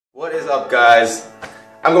What is up, guys?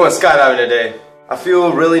 I'm going skydiving today. I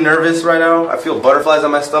feel really nervous right now. I feel butterflies on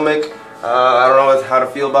my stomach. I don't know how to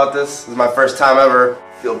feel about this. This is my first time ever.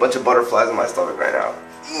 I feel a bunch of butterflies on my stomach right now.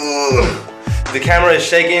 Ugh. The camera is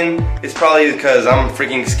shaking. It's probably because I'm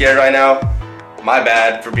freaking scared right now. My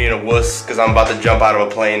bad for being a wuss because I'm about to jump out of a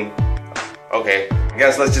plane. Okay, I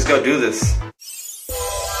guess let's just go do this.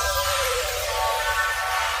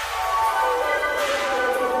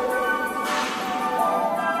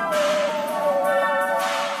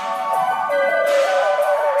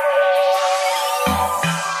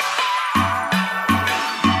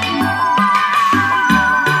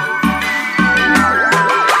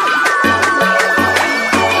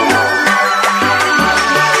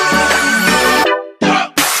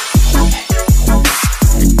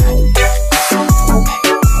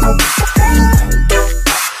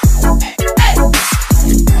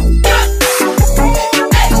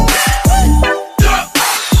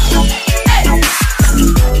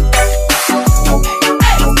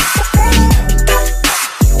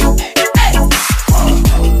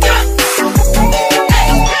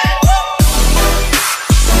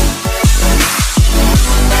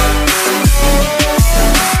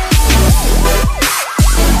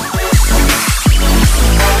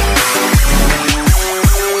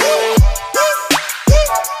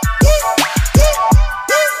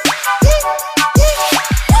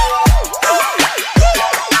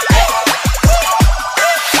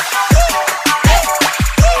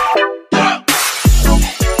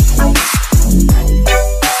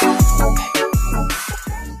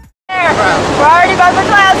 We're already above the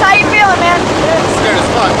clouds. How you feeling, man? Scared as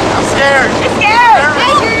fuck. I'm scared. You're scared?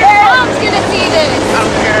 Edgar, your mom's gonna see this. I'm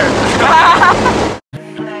scared.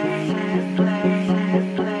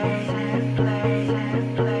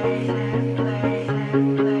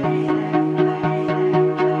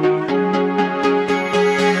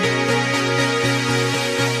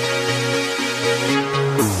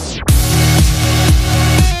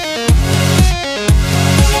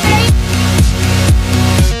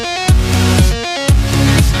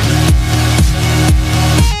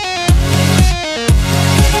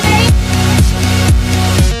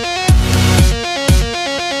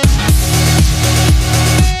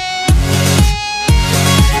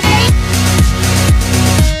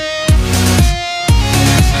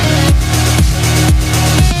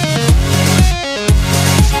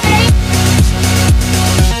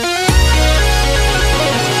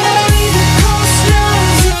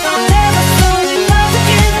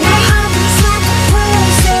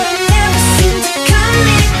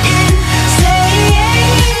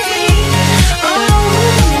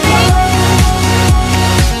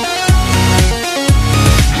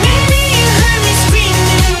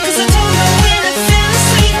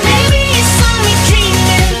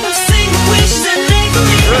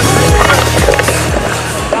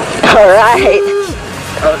 Alright.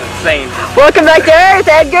 That was insane. Welcome back to Earth,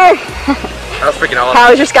 Edgar. That was freaking awesome. How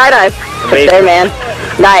was your skydive? Amazing. Up there, man.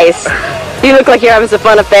 Nice. You look like you're having some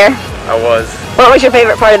fun up there. I was. What was your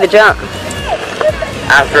favorite part of the jump?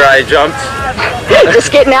 After I jumped,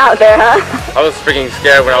 Just getting out there, huh? I was freaking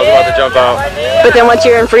scared when I was about to jump out. But then once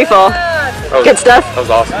you're in free fall, good stuff? That was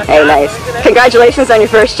awesome. Hey, nice. Congratulations on your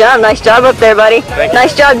first jump. Nice job up there, buddy. Thank you.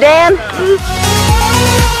 Nice job, Dan.